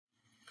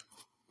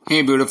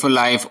Hey, beautiful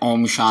life.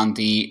 Om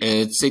Shanti.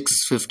 It's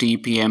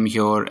 6:50 p.m.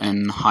 here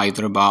in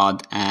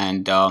Hyderabad,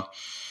 and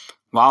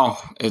wow,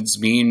 it's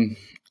been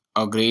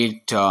a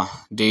great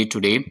day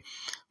today.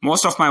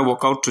 Most of my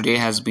workout today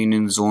has been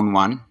in zone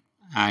 1.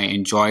 I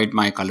enjoyed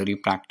my calorie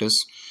practice.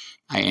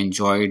 I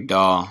enjoyed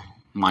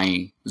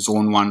my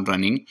zone 1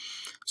 running.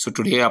 So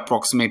today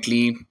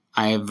approximately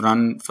I have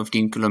run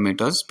 15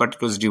 kilometers, but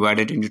it was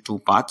divided into two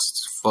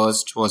parts.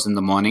 First was in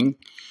the morning.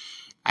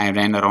 I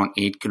ran around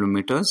 8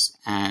 kilometers,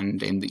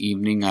 and in the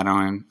evening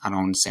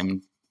around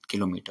 7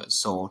 kilometers.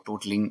 So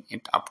totaling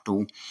it up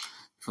to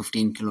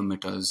 15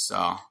 kilometers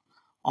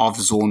of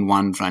zone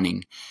 1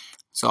 running.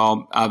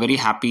 So very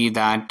happy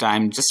that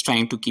I'm just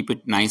trying to keep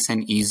it nice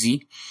and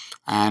easy,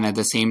 and at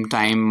the same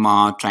time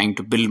trying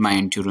to build my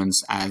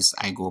endurance as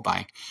I go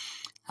by.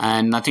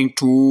 And nothing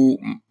too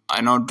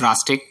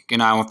drastic.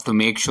 I have to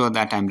make sure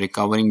that I'm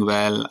recovering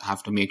well. I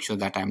have to make sure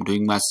that I'm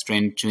doing my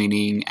strength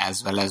training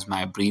as well as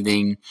my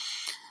breathing.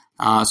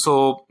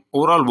 So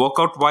overall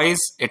workout wise,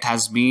 it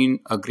has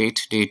been a great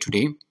day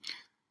today.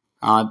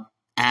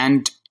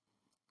 And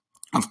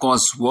of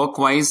course, work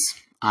wise,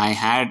 I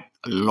had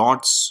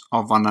lots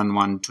of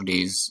one-on-one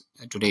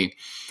today,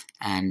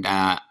 and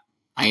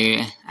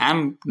I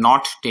am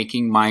not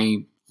taking my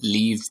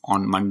leave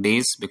on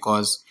Mondays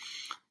because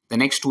the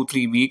next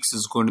 2-3 weeks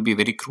is going to be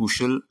very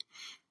crucial.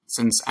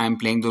 Since I'm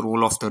playing the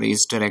role of the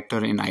race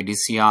director in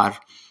IDCR,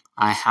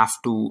 I have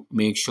to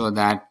make sure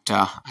that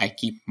I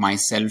keep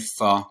myself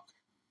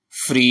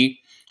free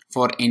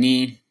for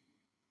any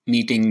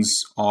meetings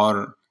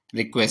or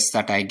requests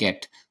that I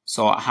get.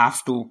 So I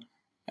have to,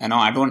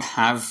 I don't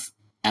have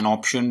an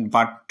option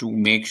but to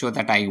make sure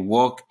that I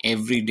work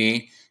every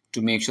day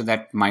to make sure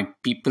that my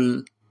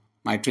people,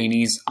 my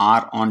trainees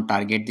are on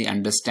target. They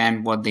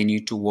understand what they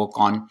need to work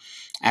on,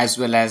 as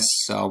well as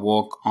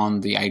work on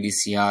the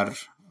IDCR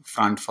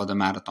front for the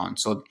marathon.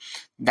 So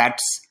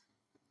that's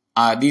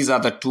these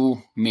are the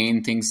two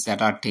main things that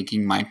are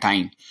taking my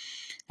time.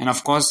 And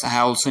of course, I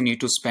also need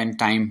to spend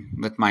time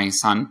with my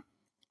son.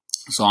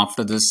 So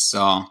after this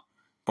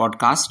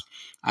podcast,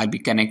 I'll be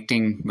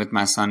connecting with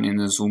my son in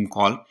a Zoom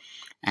call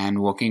and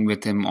working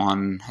with him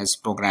on his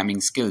programming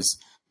skills.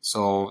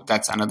 So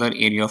that's another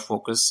area of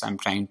focus I'm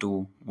trying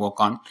to work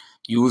on.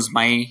 Use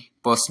my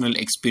personal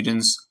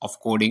experience of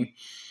coding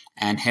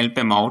and help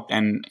him out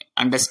and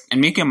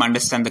make him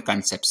understand the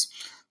concepts.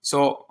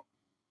 So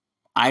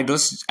I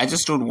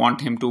just don't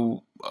want him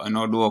to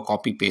do a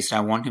copy paste. I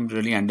want him to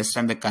really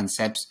understand the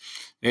concepts,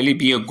 really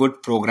be a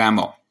good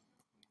programmer,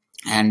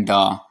 and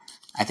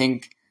I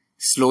think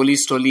slowly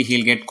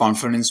he'll get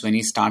confidence when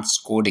he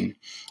starts coding,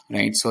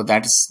 right? So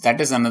that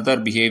is another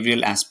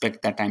behavioral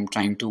aspect that I'm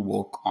trying to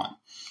work on.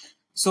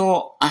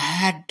 So I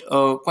had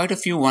quite a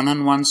few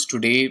one-on-ones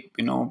today.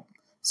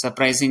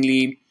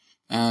 Surprisingly,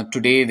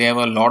 today there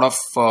were a lot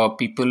of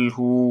people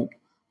who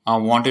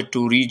wanted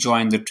to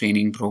rejoin the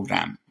training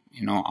program,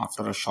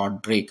 after a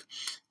short break.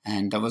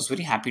 And I was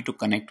very happy to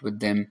connect with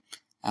them.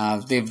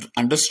 They've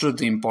understood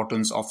the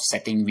importance of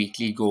setting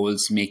weekly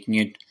goals, making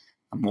it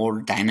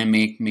more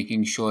dynamic,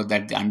 making sure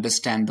that they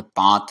understand the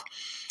path.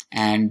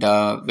 And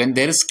when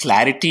there is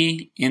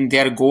clarity in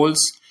their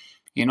goals,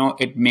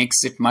 it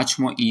makes it much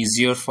more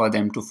easier for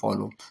them to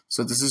follow.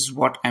 So this is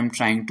what I'm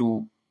trying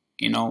to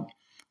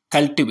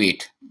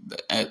cultivate,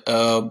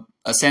 a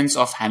sense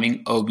of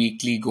having a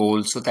weekly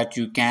goal so that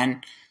you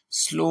can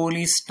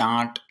slowly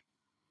start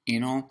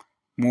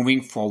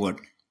moving forward.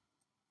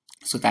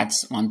 So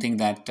that's one thing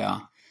that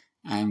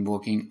I'm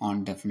working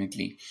on,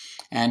 definitely.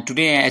 And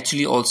today I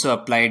actually also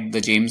applied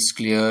the James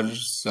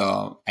Clear's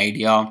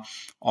idea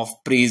of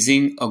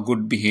praising a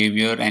good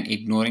behavior and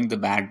ignoring the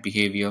bad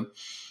behavior.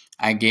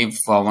 I gave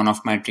one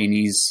of my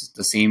trainees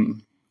the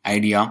same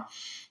idea.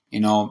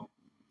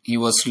 He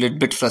was a little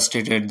bit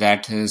frustrated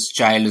that his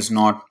child is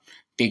not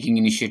taking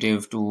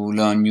initiative to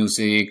learn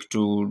music,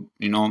 to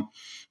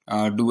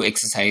do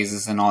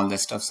exercises and all that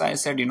stuff. So I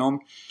said,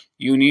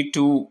 you need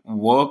to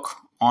work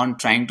on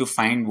trying to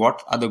find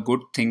what are the good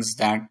things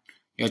that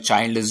your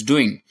child is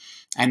doing,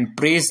 and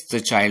praise the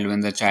child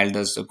when the child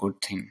does a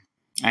good thing,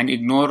 and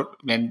ignore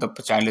when the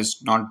child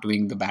is not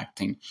doing the bad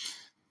thing.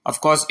 Of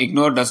course,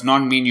 ignore does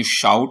not mean you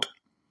shout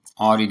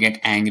or you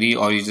get angry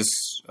or you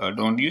just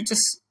don't. You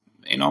just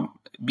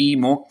be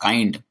more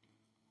kind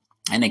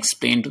and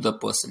explain to the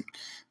person,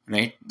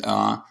 right?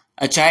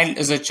 A child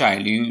is a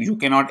child. You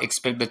cannot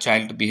expect the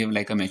child to behave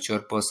like a mature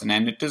person,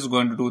 and it is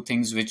going to do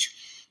things which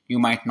you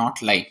might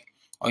not like,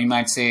 or you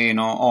might say,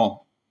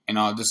 oh,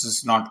 this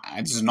is not,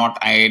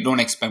 I don't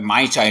expect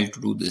my child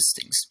to do these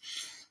things.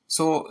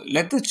 So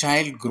let the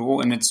child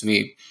grow in its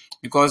way,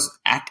 because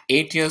at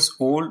 8 years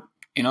old,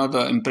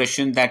 the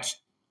impression that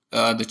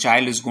the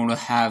child is going to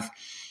have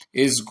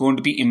is going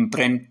to be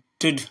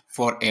imprinted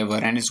forever,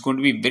 and it's going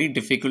to be very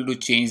difficult to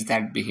change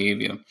that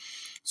behavior.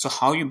 So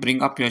how you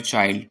bring up your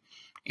child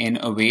in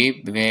a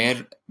way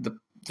where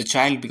the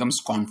child becomes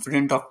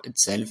confident of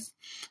itself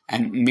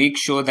and make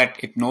sure that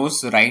it knows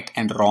the right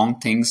and wrong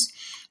things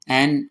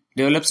and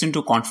develops into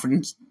a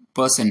confident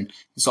person,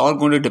 it's all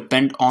going to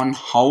depend on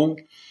how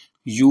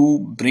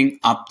you bring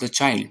up the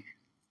child.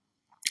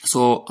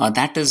 So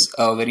that is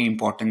a very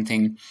important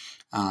thing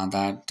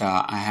that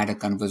I had a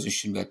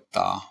conversation with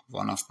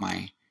one of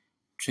my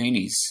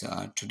trainees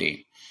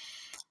today.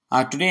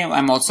 Today,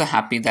 I'm also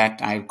happy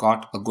that I've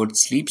got a good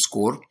sleep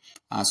score.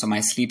 So my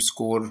sleep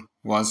score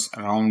was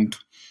around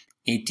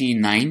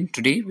 89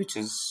 today, which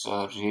is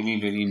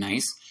really, really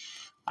nice.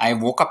 I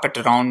woke up at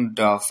around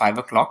 5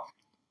 o'clock.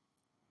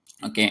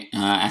 Okay,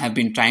 I have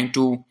been trying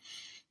to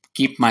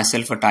keep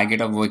myself a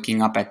target of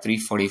waking up at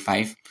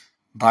 3:45,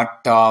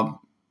 but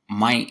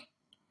my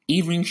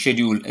evening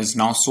schedule is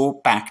now so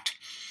packed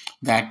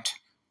that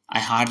I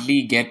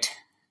hardly get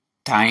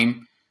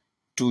time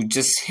to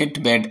just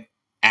hit bed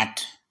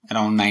at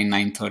around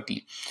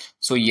 9:30.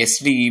 So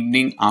yesterday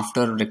evening,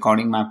 after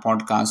recording my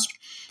podcast,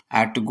 I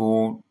had to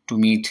go to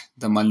meet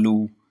the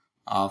Mallu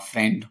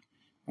friend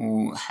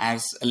who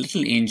has a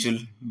little angel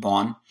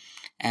born,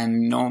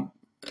 and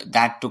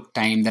that took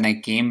time. Then I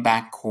came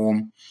back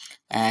home,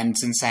 and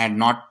since I had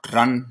not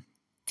run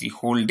the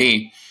whole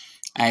day,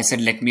 I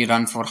said, let me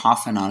run for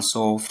half an hour.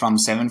 So from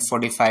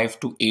 7:45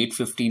 to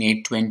 8:15,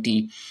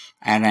 8:20,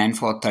 I ran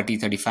for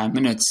 35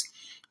 minutes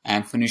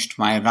and finished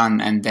my run.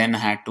 And then I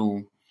had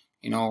to,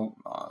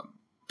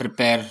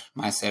 prepare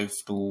myself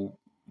to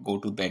go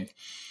to bed.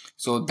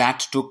 So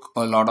that took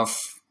a lot of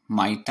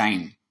my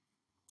time.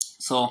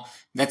 So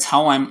that's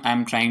how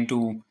I'm trying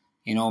to,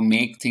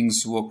 make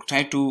things work.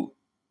 Try to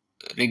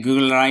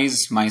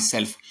regularize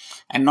myself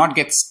and not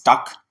get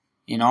stuck,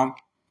 you know,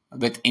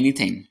 with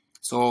anything.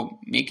 So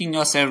making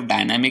yourself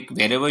dynamic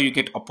wherever you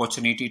get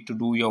opportunity to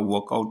do your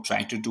workout,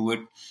 try to do it.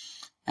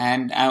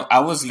 And I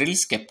was a little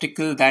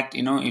skeptical that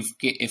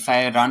if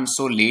I run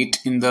so late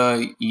in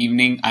the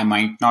evening, I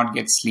might not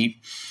get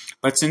sleep.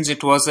 But since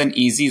it was an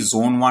easy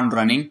zone one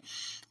running,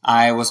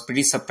 I was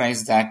pretty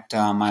surprised that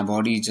my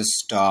body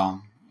just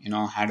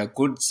had a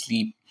good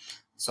sleep.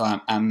 So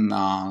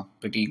I'm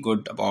pretty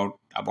good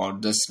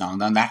about this now.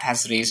 Now that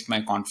has raised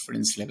my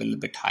confidence level a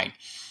bit high.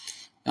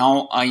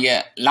 Now,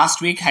 yeah,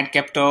 last week had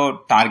kept a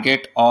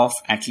target of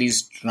at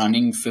least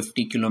running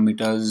 50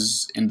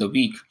 kilometers in the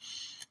week,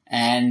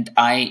 and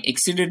I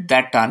exceeded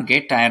that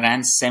target. I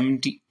ran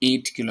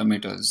 78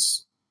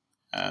 kilometers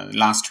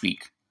last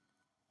week.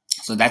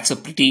 So that's a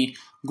pretty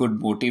good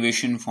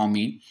motivation for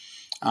me.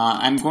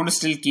 I'm going to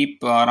still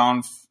keep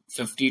around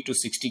 50 to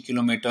 60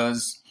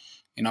 kilometers,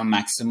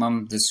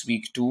 maximum this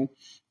week too.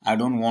 I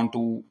don't want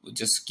to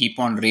just keep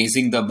on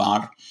raising the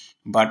bar,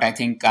 but I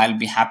think I'll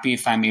be happy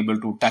if I'm able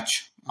to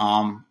touch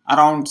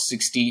around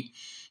 60,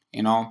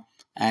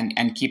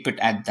 and keep it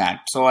at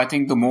that. So I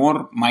think the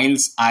more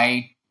miles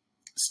I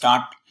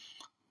start,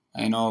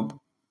 you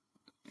know,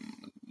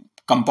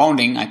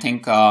 compounding, I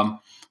think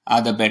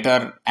the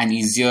better and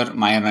easier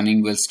my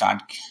running will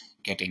start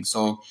getting.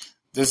 So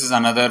this is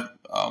another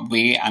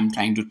way I'm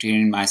trying to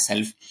train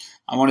myself.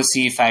 I want to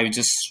see if I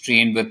just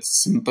train with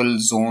simple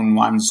zone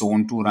one,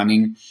 zone two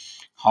running,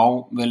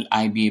 how will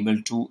I be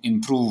able to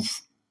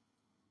improve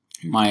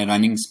my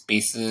running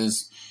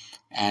spaces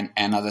and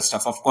other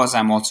stuff. Of course,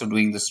 I'm also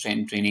doing the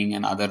strength training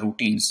and other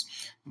routines,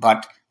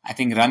 but I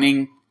think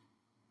running,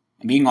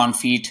 being on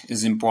feet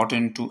is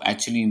important to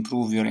actually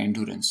improve your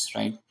endurance,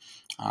 right?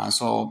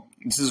 So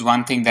this is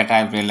one thing that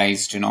I've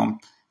realized.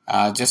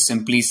 Just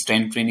simply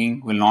strength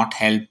training will not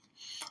help.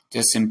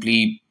 Just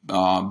simply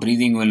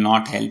breathing will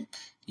not help.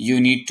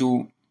 You need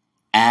to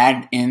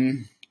add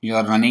in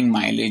your running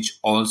mileage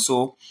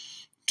also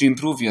to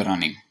improve your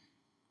running.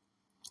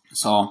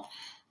 So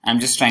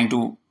I'm just trying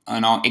to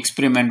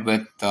experiment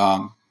with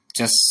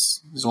just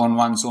zone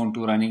one, zone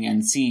two running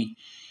and see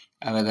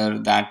whether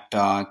that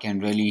can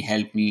really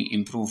help me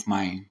improve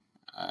my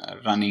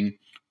running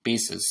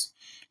paces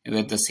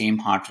with the same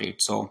heart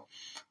rate. So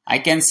I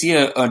can see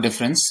a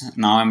difference.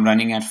 Now I'm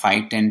running at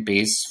 5:10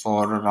 pace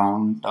for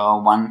around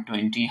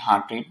 120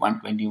 heart rate,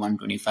 120,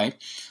 125.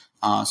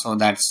 So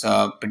that's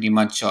pretty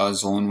much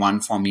zone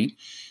one for me.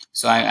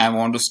 So I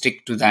want to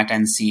stick to that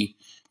and see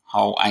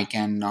how I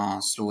can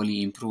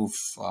slowly improve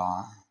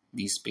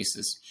these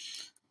paces.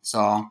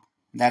 So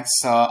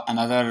that's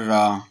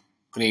another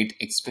great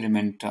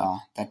experiment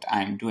that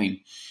I'm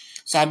doing.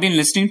 So I've been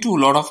listening to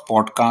a lot of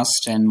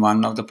podcasts, and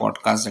one of the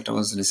podcasts that I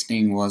was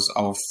listening was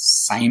of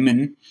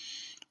Simon,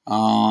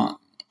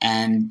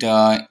 and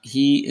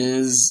he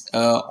is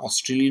an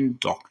Australian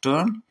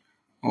doctor.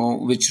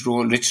 Rich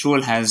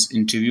Roll has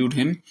interviewed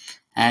him,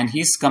 and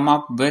he's come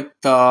up with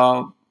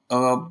a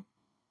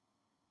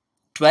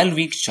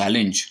 12-week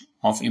challenge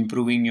of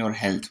improving your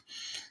health.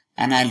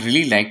 And I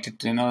really liked it.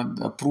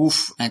 The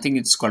proof, I think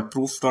it's called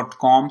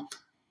proof.com,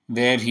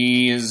 where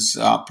he is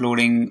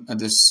uploading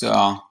this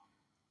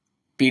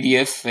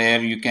PDF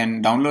where you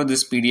can download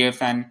this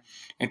PDF, and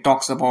it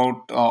talks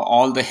about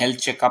all the health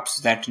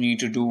checkups that you need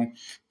to do,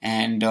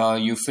 and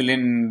you fill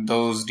in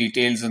those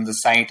details on the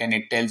site and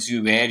it tells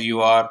you where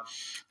you are.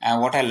 And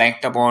what I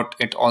liked about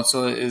it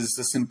also is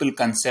the simple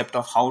concept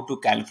of how to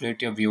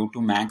calculate your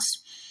VO2 max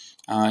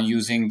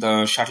using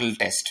the shuttle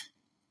test.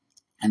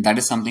 And that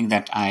is something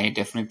that I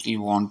definitely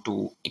want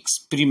to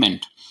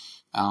experiment,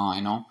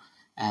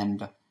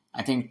 and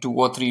I think two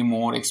or three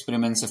more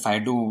experiments if I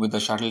do with the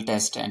shuttle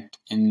test at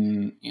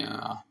in you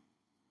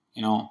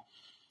know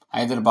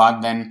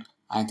Hyderabad, then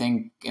I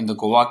think in the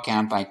Goa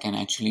camp I can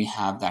actually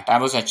have that. I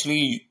was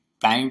actually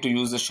planning to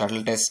use the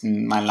shuttle test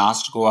in my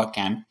last Goa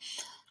camp,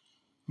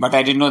 but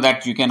I didn't know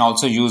that you can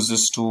also use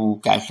this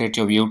to calculate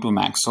your VO2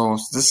 max. So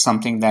this is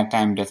something that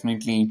I'm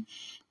definitely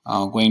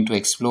going to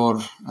explore.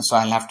 So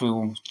I'll have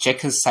to check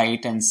his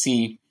site and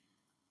see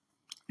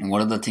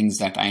what are the things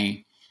that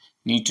I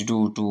need to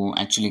do to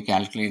actually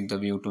calculate the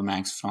VO2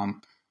 max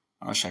from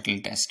a shuttle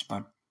test.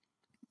 But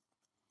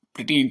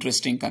pretty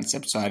interesting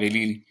concept. So I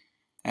really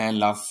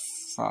love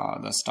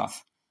the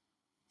stuff.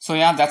 So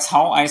yeah, that's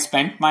how I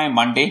spent my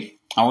Monday.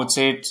 I would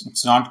say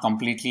it's not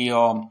completely a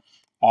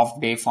off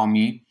day for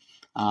me.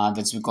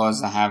 That's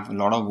because I have a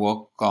lot of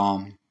work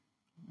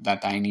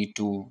that I need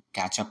to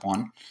catch up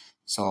on.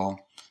 So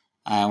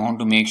I want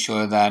to make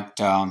sure that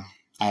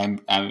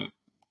I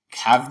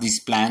have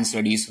these plans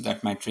ready so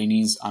that my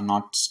trainees are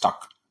not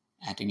stuck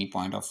at any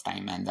point of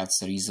time, and that's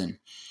the reason.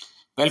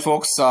 Well,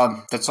 folks,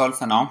 that's all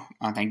for now.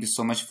 Thank you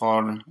so much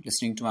for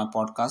listening to my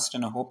podcast,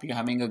 and I hope you're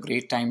having a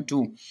great time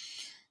too.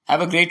 Have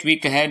a great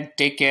week ahead.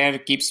 Take care.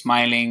 Keep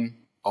smiling.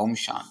 Om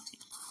Shanti.